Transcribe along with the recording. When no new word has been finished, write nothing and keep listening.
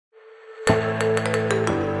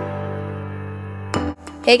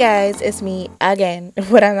Hey guys, it's me again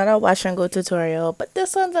with another wash and go tutorial, but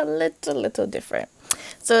this one's a little different.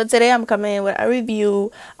 So today I'm coming with a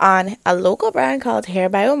review on a local brand called Hair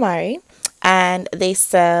by Omari, and they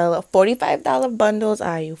sell $45 bundles.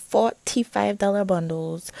 Are you $45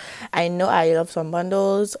 bundles? I know I love some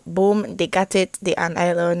bundles. Boom, they got it. They on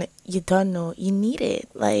island. You don't know, you need it.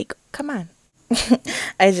 Like, come on.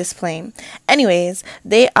 I just playing. Anyways,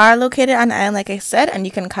 they are located on the island, like I said, and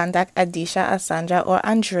you can contact Adisha, Asandra, or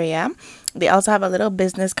Andrea. They also have a little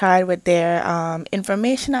business card with their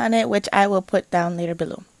information on it, which I will put down later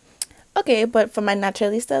below. Okay, but for my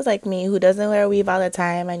naturalistas like me who doesn't wear weave all the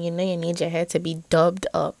time and you know you need your hair to be dubbed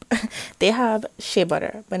up, they have shea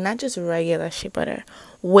butter, but not just regular shea butter,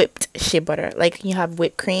 whipped shea butter. Like you have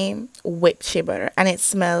whipped cream, whipped shea butter, and it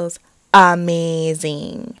smells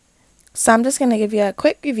amazing. So I'm just going to give you a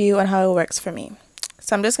quick review on how it works for me.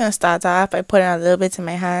 So I'm just going to start off by putting a little bit in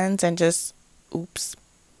my hands and just,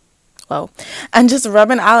 and just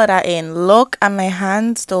rubbing all of that in. Look at my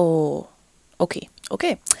hands though. Okay.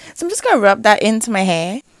 So I'm just going to rub that into my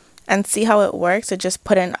hair and see how it works. So just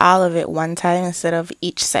put in all of it one time instead of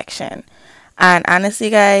each section. And honestly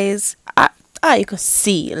guys, you could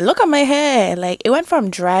see, look at my hair. Like it went from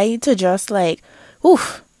dry to just like,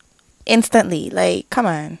 instantly. Like, come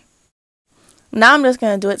on. Now I'm just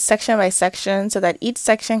going to do it section by section so that each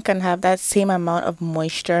section can have that same amount of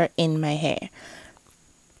moisture in my hair.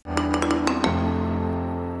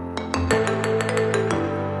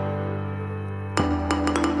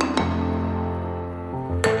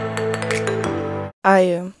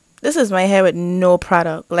 This is my hair with no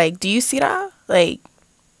product. Like, do you see that? Like,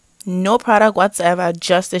 no product whatsoever,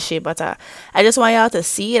 just the shea butter. I just want y'all to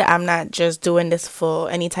see that I'm not just doing this for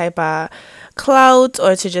any type of clout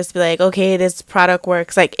or to just be like, okay, this product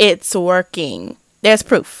works. Like, it's working. There's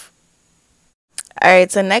proof.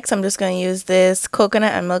 Alright, so next I'm just going to use this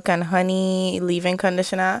coconut and milk and honey leave-in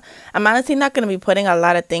conditioner. I'm honestly not going to be putting a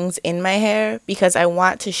lot of things in my hair because I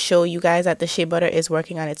want to show you guys that the shea butter is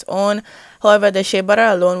working on its own. However, the shea butter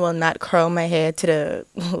alone will not curl my hair to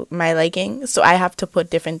my liking, so I have to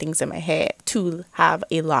put different things in my hair to have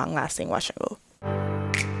a long-lasting wash and go.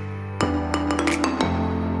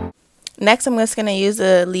 Next, I'm just going to use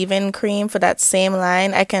the leave-in cream for that same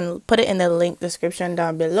line. I can put it in the link description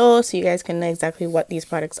down below so you guys can know exactly what these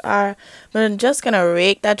products are. But I'm just going to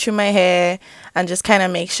rake that through my hair and just kind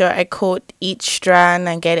of make sure I coat each strand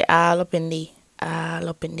and get it all up in the.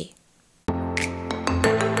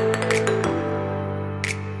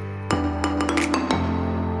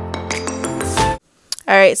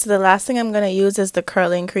 Alright, so the last thing I'm going to use is the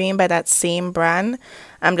curling cream by that same brand.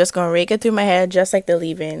 I'm just going to rake it through my hair just like the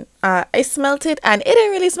leave-in. I smelt it and it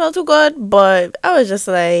didn't really smell too good, but I was just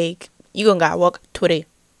like, you gonna gotta walk today.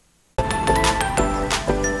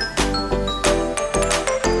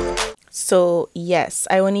 So yes,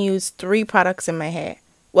 I only use 3 products in my hair.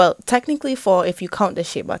 Well, technically 4 if you count the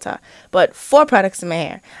shea butter, but 4 products in my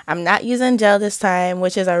hair. I'm not using gel this time,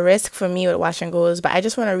 which is a risk for me with wash and goes, but I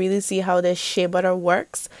just want to really see how this shea butter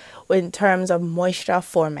works in terms of moisture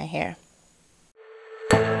for my hair.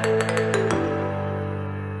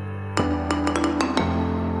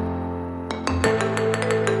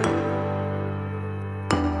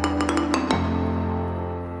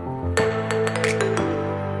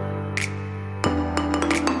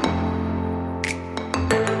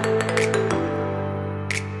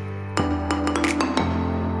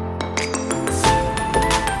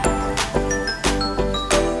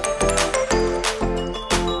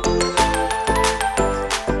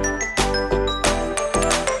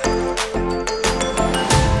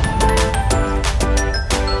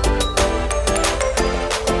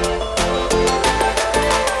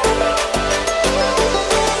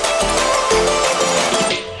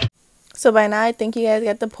 So by now I think you guys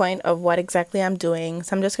get the point of what exactly I'm doing.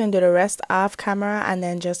 So I'm just going to do the rest off camera and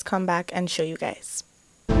then just come back and show you guys.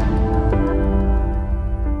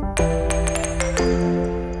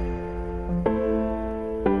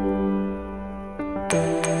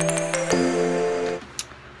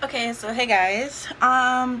 Okay, so hey guys,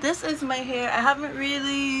 this is my hair. I haven't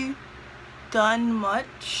really done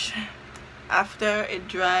much after it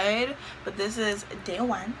dried, but this is day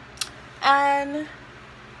 1 and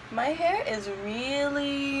my hair is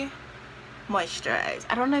really moisturized.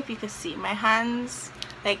 I don't know if you can see my hands,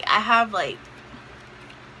 like I have like,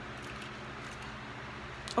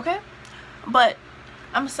 okay, but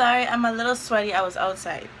I'm sorry, I'm a little sweaty. I was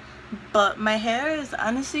outside, but my hair is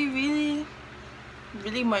honestly really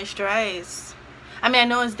moisturized. I mean, I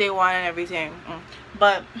know it's day 1 and everything,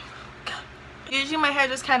 but usually my hair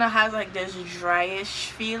just kind of has like this dryish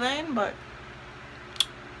feeling, but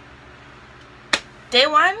Day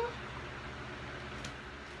one,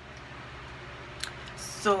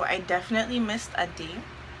 so I definitely missed a day.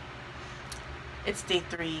 It's day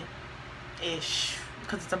 3-ish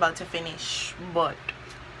because it's about to finish, but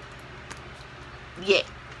yeah.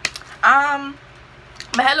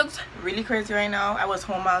 My hair looks really crazy right now. I was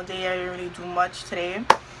home all day. I didn't really do much today,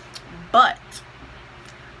 but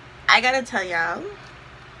I gotta tell y'all,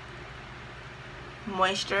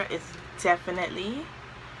 moisture is definitely,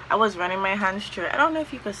 I was running my hands through it. I don't know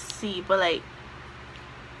if you could see, but like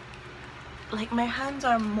my hands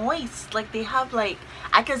are moist. Like they have, like,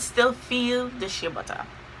 I can still feel the shea butter.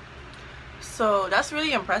 So that's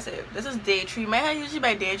really impressive. This is day 3. My hair usually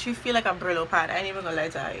by day 3 feel like a Brillo pad. I ain't even gonna lie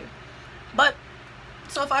to you. But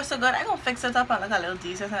so far so good. I gonna fix it up and look a little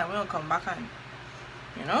decent, and we're gonna come back and,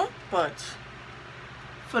 you know. But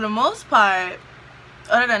for the most part,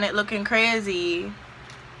 other than it looking crazy,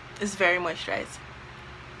 it's very moisturized.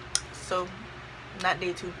 So not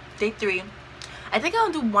day 2, day 3. I think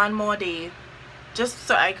I'll do one more day just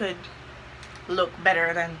so I could look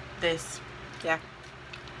better than this. Yeah.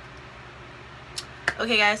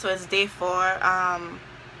 Okay guys, so it's day 4. I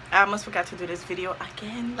almost forgot to do this video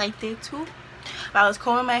again, like day 2. But I was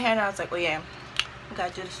combing my hair and I was like, oh yeah, I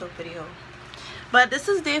gotta do this whole video. But this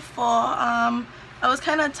is day 4. I was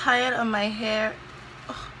kind of tired of my hair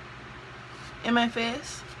in my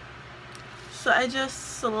face, so I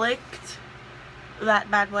just slicked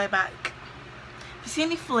that bad boy back. If you see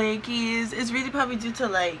any flakies, it's really probably due to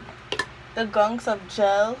like the gunks of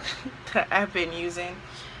gel that I've been using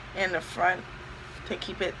in the front to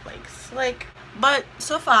keep it like slick. But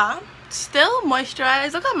so far still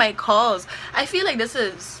moisturized. Look at my curls. I feel like this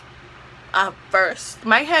is a first.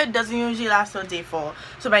 My hair doesn't usually last till day 4,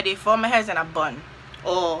 so by day 4 my hair is in a bun,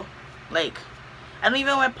 or like I don't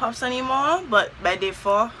even wear puffs anymore. But by day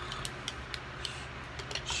 4,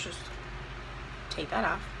 just take that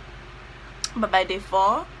off. But by day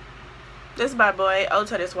 4, this bad boy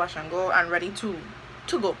out of this wash and go and ready to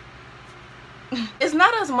go. It's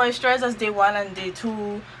not as moisturized as day 1 and day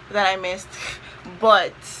 2 that I missed,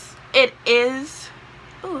 but it is,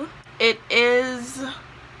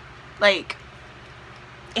 like,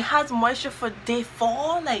 it has moisture for day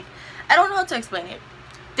 4. Like, I don't know how to explain it.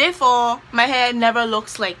 Day 4, my hair never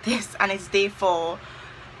looks like this, and it's day 4.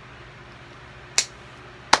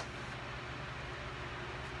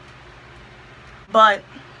 But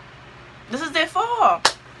this is day 4.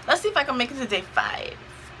 Let's see if I can make it to day 5.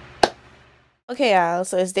 Okay y'all,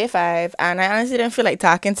 so it's day 5 and I honestly didn't feel like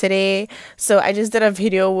talking today, so I just did a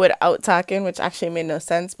video without talking, which actually made no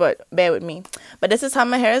sense, but bear with me. But this is how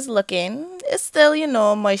my hair is looking. It's still, you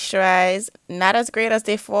know, moisturized. Not as great as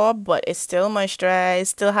day 4, but it's still moisturized.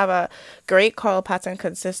 Still have a great curl pattern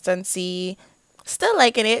consistency. Still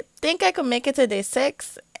liking it. Think I could make it to day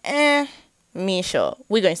 6? Me sure.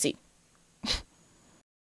 We're gonna see.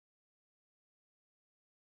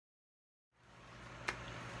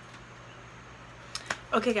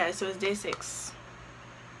 Okay guys, so it's day 6.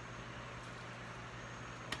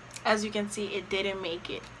 As you can see, it didn't make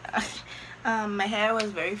it. My hair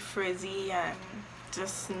was very frizzy and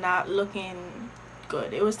just not looking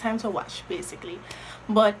good. It was time to wash basically,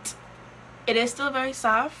 but it is still very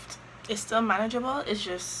soft. It's still manageable. It's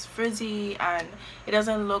just frizzy and it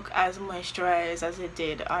doesn't look as moisturized as it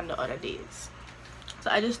did on the other days. So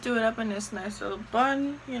I just threw it up in this nice little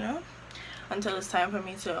bun, you know, until it's time for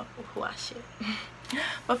me to wash it.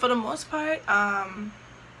 But for the most part,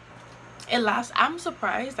 it lasts. I'm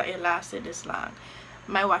surprised that it lasted this long.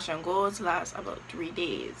 My wash and goes last about 3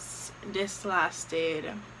 days. This lasted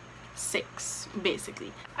 6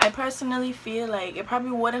 basically. I personally feel like it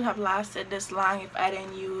probably wouldn't have lasted this long if I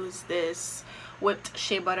didn't use this whipped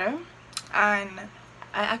shea butter, and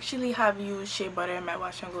I actually have used shea butter in my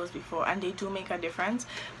wash and goes before, and they do make a difference,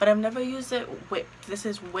 but I've never used it whipped. This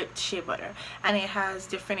is whipped shea butter, and it has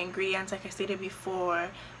different ingredients like I stated before,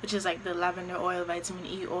 which is like the lavender oil, vitamin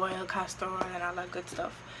E oil, castor oil, and all that good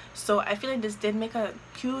stuff. So I feel like this did make a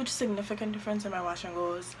huge significant difference in my wash and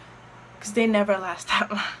goes, because they never last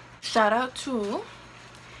that long. Shout out to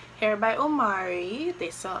Hair by Omari. They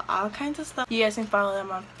sell all kinds of stuff. You guys can follow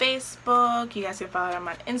them on Facebook, you guys can follow them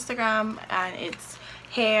on Instagram, and it's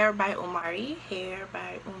Hair by Omari. Hair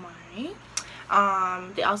by Omari.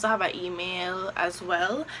 They also have an email as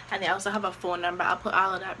well, and they also have a phone number. I'll put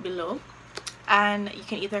all of that below, and you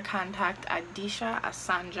can either contact Adisha,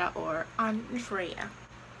 Asanja, or Andrea.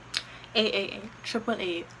 Triple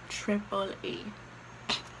A.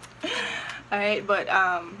 Alright, but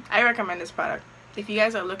I recommend this product if you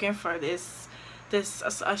guys are looking for this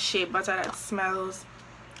a shea butter that smells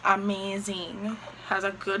amazing, has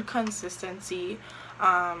a good consistency,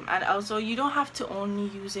 And also you don't have to only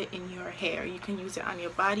use it in your hair, you can use it on your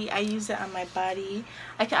body. I use it on my body.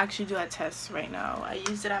 I can actually do a test right now. I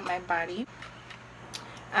used it on my body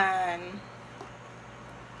and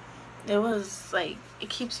it was like, it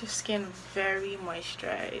keeps your skin very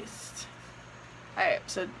moisturized. Alright,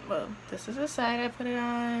 so well, this is the side I put it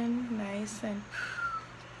on, nice, and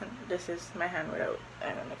this is my hand without. I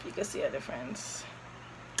don't know if you can see a difference.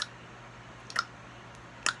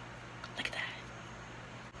 Look at that.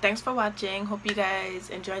 Thanks for watching. Hope you guys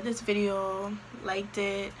enjoyed this video, liked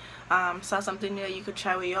it, saw something new that you could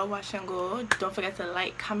try with your wash and go. Don't forget to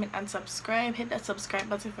like, comment, and subscribe. Hit that subscribe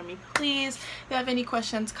button for me, please. If you have any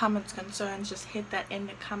questions, comments, concerns, just hit that in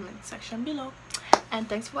the comment section below. And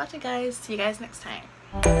thanks for watching, guys. See you guys next time.